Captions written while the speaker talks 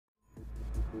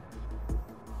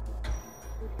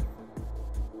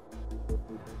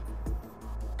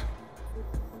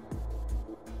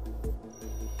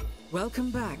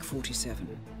Welcome back,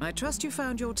 47. I trust you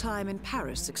found your time in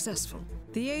Paris successful.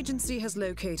 The agency has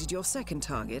located your second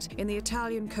target in the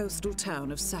Italian coastal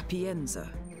town of Sapienza.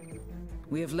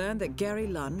 We have learned that Gary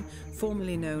Lunn,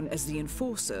 formerly known as the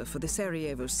Enforcer for the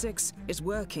Sarajevo Six, is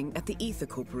working at the Ether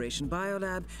Corporation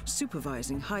Biolab,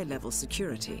 supervising high-level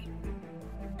security.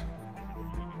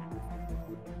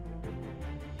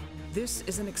 This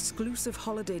is an exclusive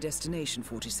holiday destination,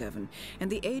 47, and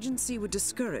the agency would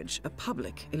discourage a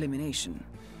public elimination.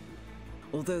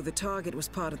 Although the target was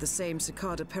part of the same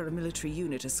Cicada paramilitary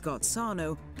unit as Scott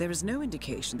Sarno, there is no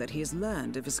indication that he has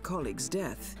learned of his colleague's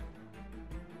death.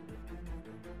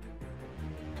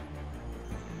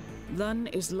 Lunn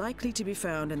is likely to be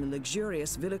found in the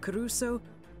luxurious Villa Caruso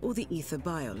or the Ether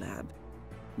Biolab.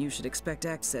 You should expect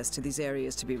access to these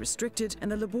areas to be restricted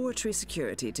and the laboratory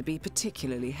security to be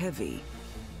particularly heavy.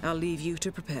 I'll leave you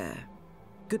to prepare.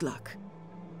 Good luck.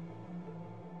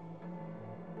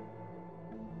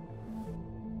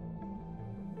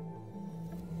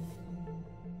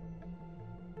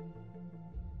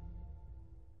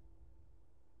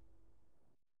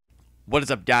 What is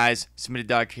up, guys? Smitty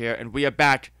Dog here, and we are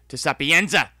back to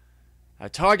Sapienza. Our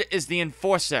target is the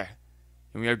Enforcer,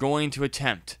 and we are going to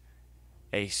attempt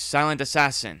a silent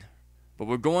assassin, but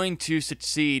we're going to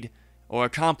succeed or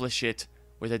accomplish it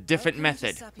with a different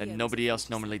method that nobody else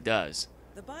normally does.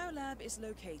 The biolab is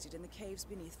located in the caves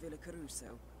beneath Villa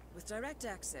Caruso, with direct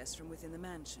access from within the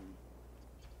mansion.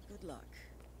 Good luck.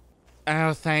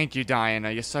 Oh, thank you,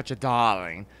 Diana. You're such a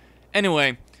darling.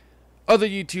 Anyway, other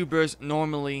YouTubers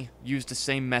normally use the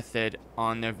same method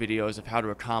on their videos of how to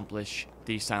accomplish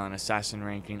the silent assassin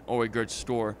ranking or a good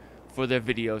score for their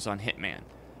videos on Hitman.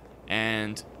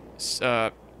 And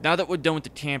now that we're done with the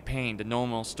campaign, the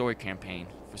normal story campaign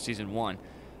for Season 1,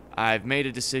 I've made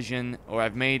a decision, or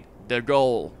I've made the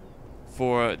goal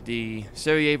for the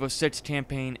Sarajevo 6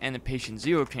 campaign and the Patient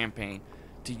Zero campaign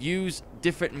to use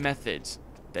different methods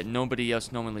that nobody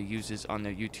else normally uses on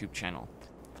their YouTube channel.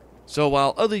 So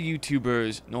while other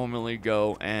YouTubers normally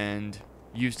go and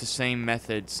use the same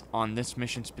methods on this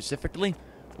mission specifically,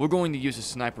 we're going to use a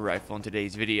sniper rifle in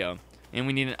today's video. And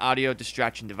we need an audio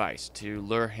distraction device to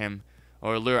lure him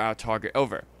or lure our target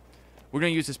over. We're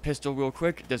going to use this pistol real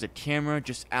quick. There's a camera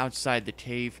just outside the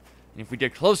cave, and if we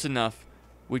get close enough,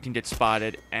 we can get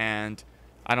spotted, and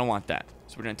I don't want that.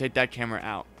 So we're going to take that camera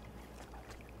out.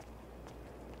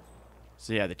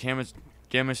 So yeah, the camera's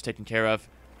taken care of.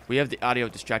 We have the audio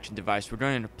distraction device. We're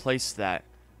going to place that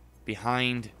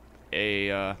behind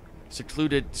a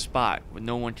secluded spot where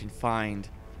no one can find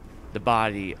the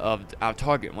body of our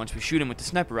target once we shoot him with the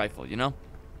sniper rifle, you know?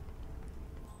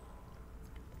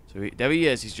 So there he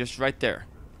is. He's just right there.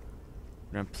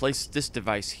 We're going to place this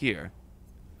device here.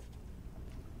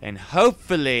 And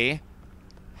hopefully,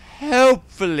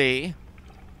 we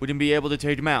can be able to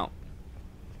take him out.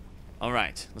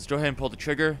 Alright, let's go ahead and pull the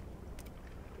trigger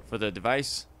for the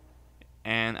device.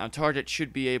 And our target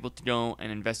should be able to go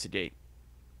and investigate.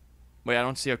 Wait, I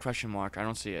don't see a question mark. I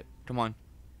don't see it. Come on.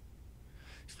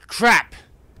 Crap!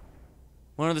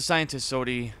 One of the scientists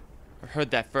already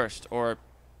heard that first, or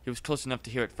he was close enough to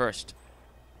hear it first.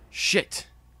 Shit!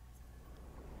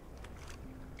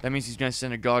 That means he's gonna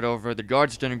send a guard over. The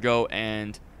guard's gonna go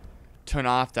and turn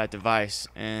off that device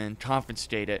and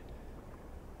confiscate it.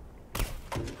 Did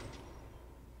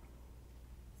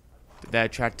that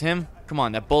attract him? Come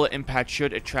on, that bullet impact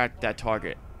should attract that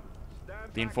target.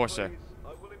 The Enforcer.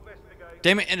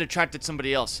 Damn it, it attracted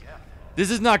somebody else.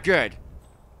 This is not good.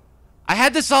 I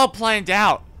had this all planned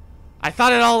out. I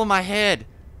thought it all in my head.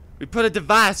 We put a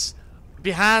device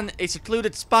behind a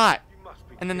secluded spot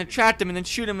and then attract him and then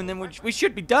shoot him and then we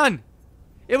should be done.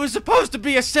 It was supposed to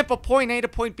be a simple point A to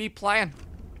point B plan.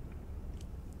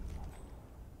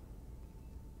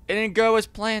 It didn't go as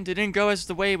planned. It didn't go as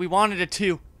the way we wanted it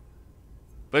to.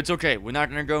 But it's okay. We're not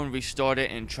going to go and restart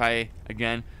it and try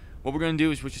again. What we're going to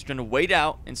do is we're just going to wait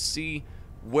out and see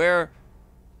where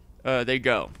they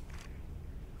go.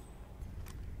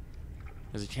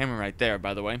 There's a camera right there,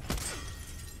 by the way.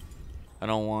 I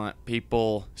don't want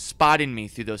people spotting me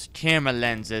through those camera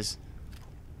lenses.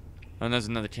 Oh, there's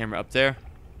another camera up there.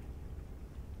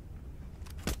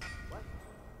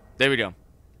 There we go.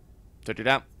 Took it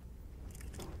out.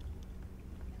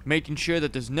 Making sure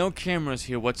that there's no cameras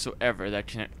here whatsoever that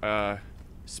can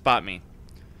spot me.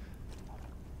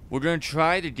 We're going to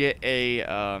try to get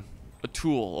a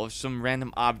tool or some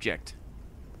random object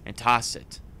and toss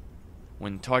it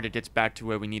when the target gets back to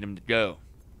where we need him to go.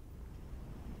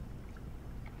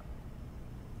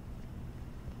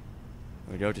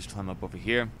 There we go, just climb up over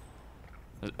here.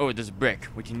 Oh, there's a brick.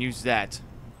 We can use that.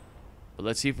 But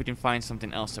let's see if we can find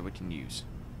something else that we can use.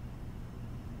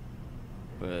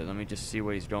 But let me just see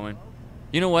what he's doing.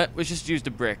 You know what? Let's just use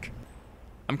the brick.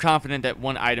 I'm confident that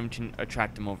one item can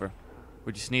attract him over.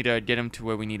 We just need to get him to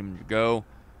where we need him to go.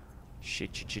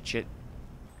 Shit.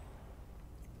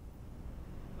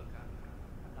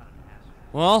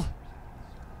 Well,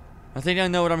 I think I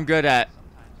know what I'm good at.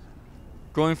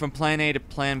 Going from plan A to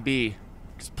plan B.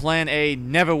 Because plan A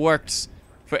never works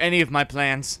for any of my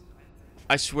plans.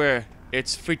 I swear,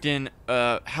 it's freaking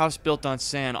house built on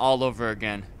sand all over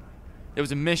again. There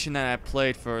was a mission that I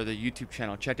played for the YouTube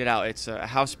channel. Check it out. It's a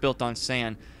house built on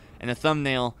sand. And the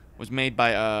thumbnail was made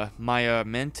by Maya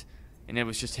Mint. And it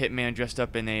was just Hitman dressed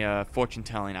up in a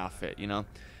fortune-telling outfit, you know.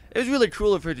 It was really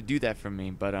cruel of her to do that for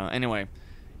me. But anyway,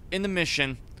 in the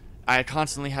mission, I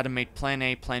constantly had to make plan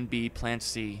A, plan B, plan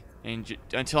C.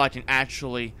 Until I can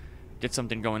actually get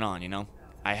something going on, you know.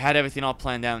 I had everything all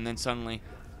planned out, and then suddenly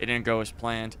it didn't go as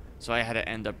planned. So I had to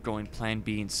end up going plan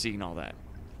B and C and all that.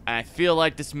 And I feel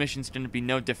like this mission's going to be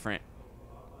no different.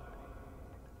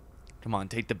 Come on,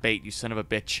 take the bait, you son of a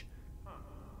bitch.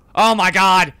 Oh my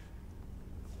god!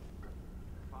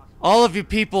 All of you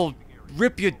people,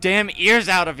 rip your damn ears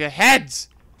out of your heads!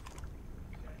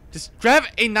 Just grab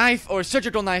a knife or a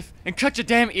surgical knife and cut your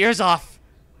damn ears off!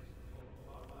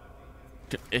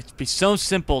 It'd be so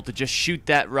simple to just shoot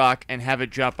that rock and have it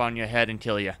drop on your head and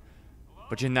kill you.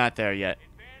 But you're not there yet.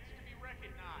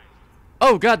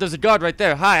 Oh god, there's a guard right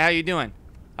there. Hi, how you doing?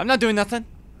 I'm not doing nothing.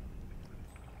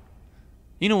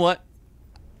 You know what?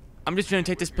 I'm just gonna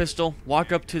take this pistol,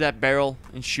 walk up to that barrel,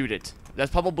 and shoot it.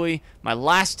 That's probably my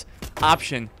last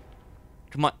option.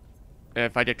 Come on.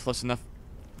 If I get close enough.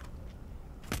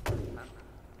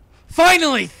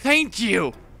 Finally! Thank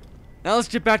you! Now let's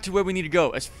get back to where we need to go.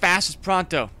 As fast as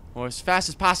pronto. Or as fast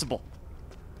as possible.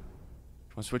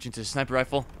 I'm switching to the sniper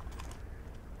rifle.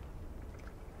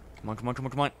 Come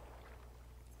on.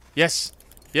 Yes.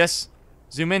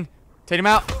 Zoom in. Take him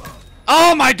out.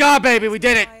 Oh my god, baby, we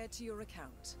did it!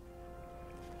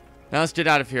 Now let's get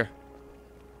out of here.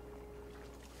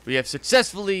 We have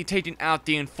successfully taken out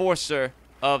the enforcer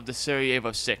of the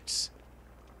Sarajevo Six.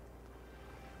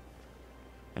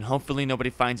 And hopefully nobody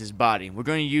finds his body. We're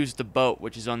going to use the boat,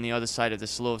 which is on the other side of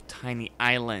this little tiny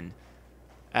island,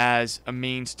 as a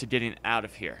means to getting out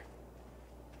of here.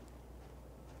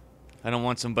 I don't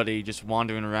want somebody just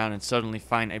wandering around and suddenly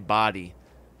find a body.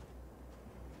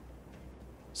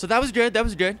 So that was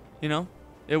good, you know.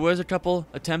 There was a couple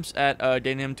attempts at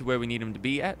getting him to where we need him to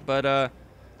be at, but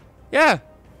yeah.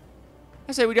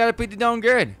 I say we got it pretty darn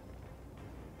good.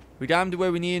 We got him to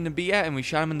where we needed him to be at, and we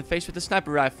shot him in the face with a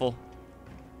sniper rifle.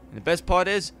 And the best part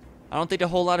is, I don't think a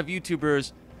whole lot of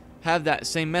YouTubers have that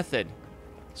same method.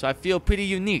 So I feel pretty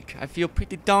unique. I feel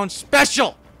pretty darn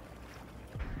special.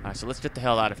 Alright, so let's get the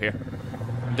hell out of here.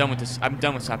 I'm done with this. I'm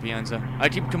done with Sapienza. I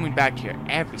keep coming back here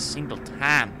every single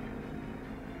time.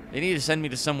 They need to send me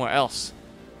to somewhere else.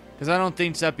 Because I don't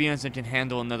think Sapienza can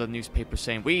handle another newspaper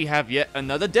saying, we have yet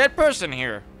another dead person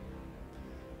here.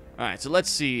 Alright, so let's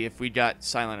see if we got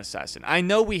Silent Assassin. I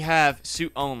know we have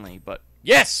suit only, but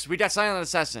yes, we got Silent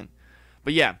Assassin.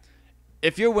 But yeah,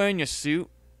 if you're wearing your suit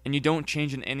and you don't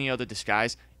change in any other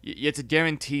disguise, it's a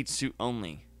guaranteed suit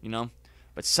only, you know?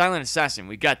 But Silent Assassin,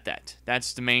 we got that.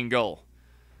 That's the main goal.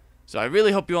 So I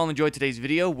really hope you all enjoyed today's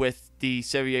video with the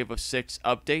Sarajevo 6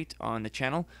 update on the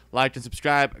channel. Like and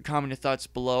subscribe, comment your thoughts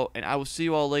below, and I will see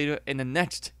you all later in the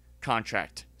next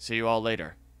contract. See you all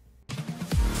later.